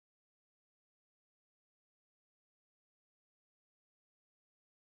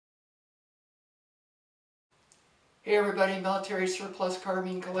Hey everybody, military surplus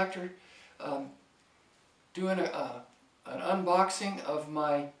carbine collector. Doing an unboxing of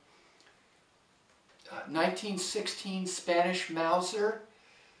my 1916 Spanish Mauser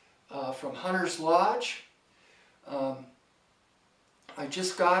from Hunter's Lodge. I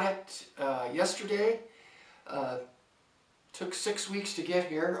just got it yesterday. Took 6 weeks to get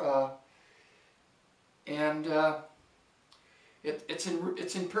here, and it's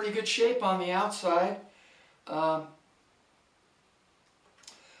in pretty good shape on the outside.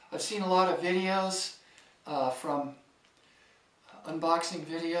 I've seen a lot of videos from unboxing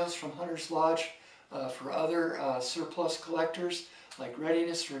videos from Hunter's Lodge for other surplus collectors like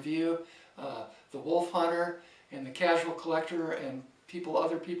Readiness Review, the Wolf Hunter, and the Casual Collector, and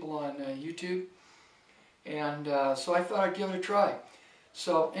other people on YouTube. And so I thought I'd give it a try.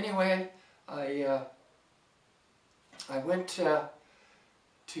 So anyway, I went to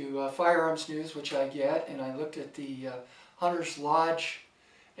Firearms News, which I get, and I looked at the Hunter's Lodge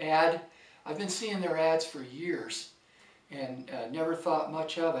ad. I've been seeing their ads for years and never thought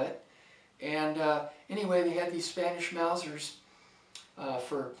much of it. And anyway, they had these Spanish Mausers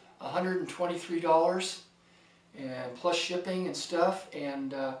for $123 and plus shipping and stuff.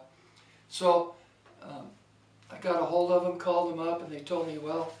 And so I got a hold of them, called them up, and they told me,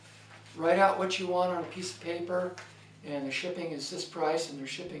 well, write out what you want on a piece of paper, and the shipping is this price, and their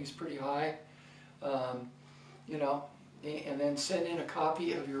shipping is pretty high, you know, and then send in a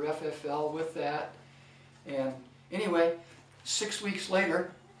copy of your FFL with that. And anyway, 6 weeks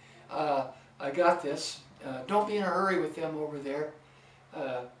later, I got this. Don't be in a hurry with them over there.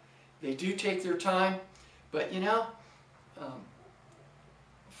 They do take their time, but you know,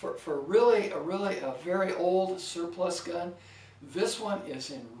 for really a very old surplus gun, this one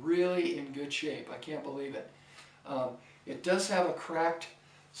is really in good shape. I can't believe it. It does have a cracked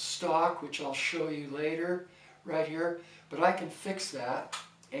stock, which I'll show you later, right here, but I can fix that.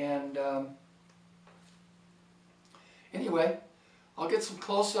 And anyway, I'll get some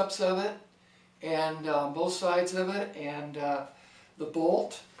close-ups of it, and both sides of it, and the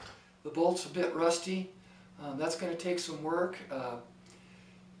bolt's a bit rusty. That's going to take some work.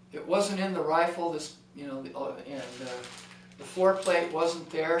 It wasn't in the rifle, and the floor plate wasn't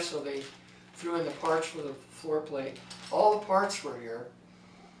there, so they threw in the parts for the floor plate. All the parts were here.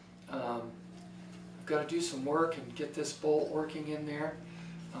 I've got to do some work and get this bolt working in there.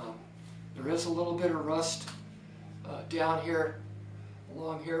 There is a little bit of rust down here,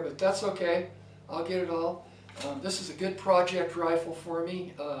 along here, but that's okay. I'll get it all. This is a good project rifle for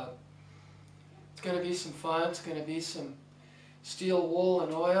me. It's going to be some fun. It's going to be some steel wool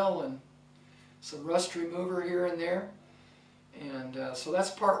and oil and some rust remover here and there. And so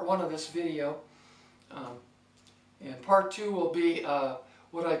that's part one of this video. And part two will be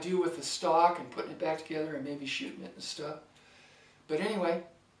what I do with the stock and putting it back together and maybe shooting it and stuff. But anyway,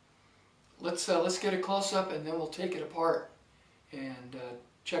 let's get a close-up, and then we'll take it apart and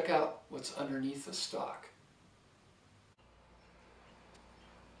check out what's underneath the stock.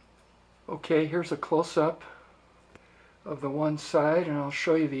 Okay, here's a close-up of the one side, and I'll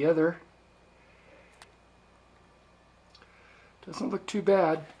show you the other. Doesn't look too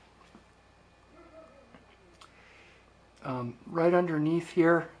bad. Right underneath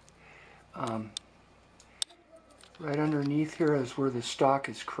here is where the stock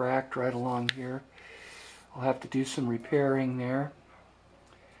is cracked, right along here. I'll have to do some repairing there.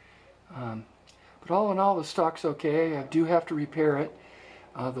 But all in all, the stock's okay. I do have to repair it.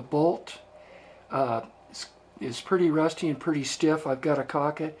 The bolt is pretty rusty and pretty stiff. I've got to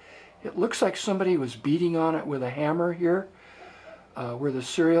caulk it. It looks like somebody was beating on it with a hammer here, where the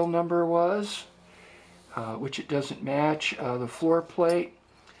serial number was, which it doesn't match. The floor plate,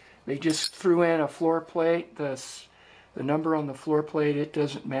 they just threw in a floor plate. The number on the floor plate, it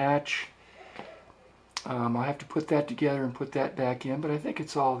doesn't match. I'll have to put that together and put that back in, but I think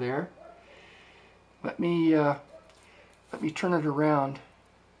it's all there. Let me turn it around.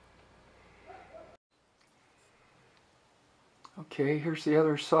 Okay, here's the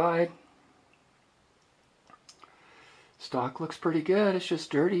other side. Stock looks pretty good. It's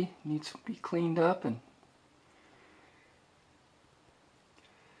just dirty. Needs to be cleaned up. And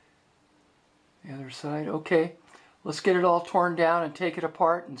the other side. Okay, let's get it all torn down and take it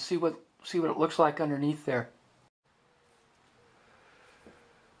apart and see what it looks like underneath there.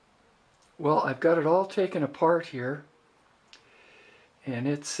 Well, I've got it all taken apart here, and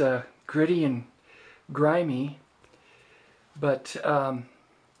it's gritty and grimy, but I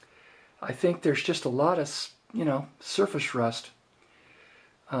think there's just a lot of, you know, surface rust.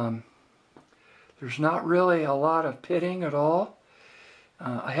 There's not really a lot of pitting at all.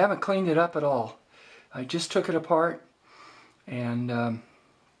 I haven't cleaned it up at all. I just took it apart, and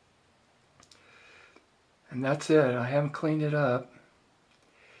that's it. I haven't cleaned it up.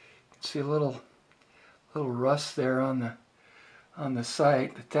 You can see a little rust there on the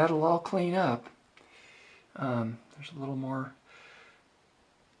sight, but that'll all clean up. There's a little more.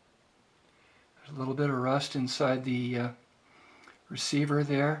 There's a little bit of rust inside the receiver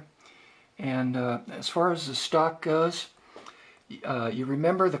there. And as far as the stock goes, you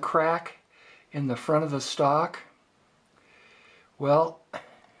remember the crack in the front of the stock? Well,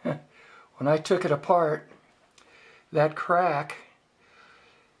 when I took it apart, that crack,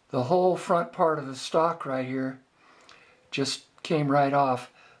 the whole front part of the stock right here, just came right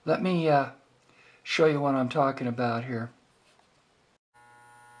off. Let me show you what I'm talking about here.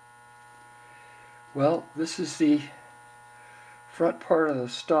 Well, this is the front part of the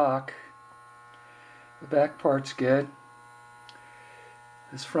stock. The back part's good.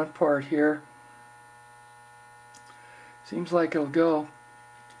 This front part here seems like it'll go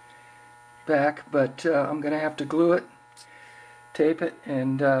back, but I'm going to have to glue it, tape it,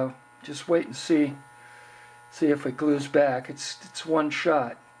 and just wait and see if it glues back. It's one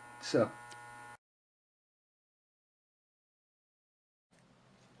shot. So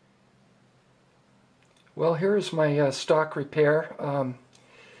well, here's my stock repair.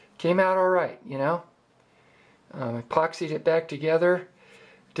 Came out all right, you know. Epoxied it back together.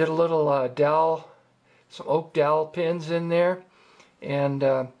 Did a little dowel, some oak dowel pins in there, and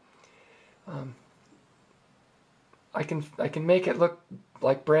I can make it look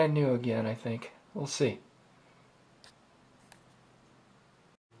like brand new again, I think. We'll see.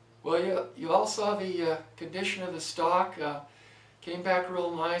 Well, you all saw the condition of the stock. Came back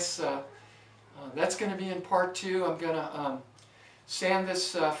real nice. That's going to be in part 2. I'm going to sand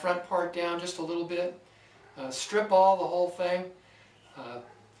this front part down just a little bit, strip all the whole thing,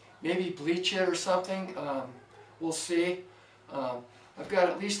 maybe bleach it or something. We'll see. I've got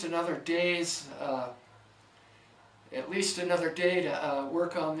at least another day to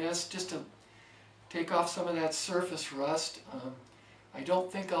work on this, just to take off some of that surface rust. I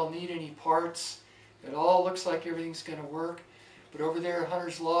don't think I'll need any parts. It all looks like everything's going to work. But over there at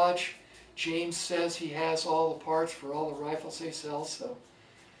Hunter's Lodge, James says he has all the parts for all the rifles they sell, so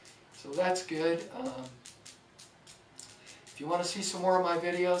that's good. If you want to see some more of my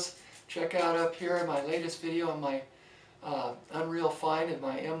videos, check out up here my latest video on my unreal find of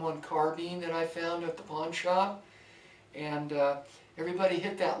my M1 carbine that I found at the pawn shop. And everybody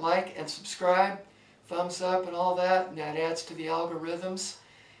hit that like and subscribe, thumbs up and all that, and that adds to the algorithms.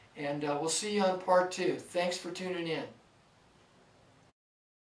 And we'll see you on part 2. Thanks for tuning in.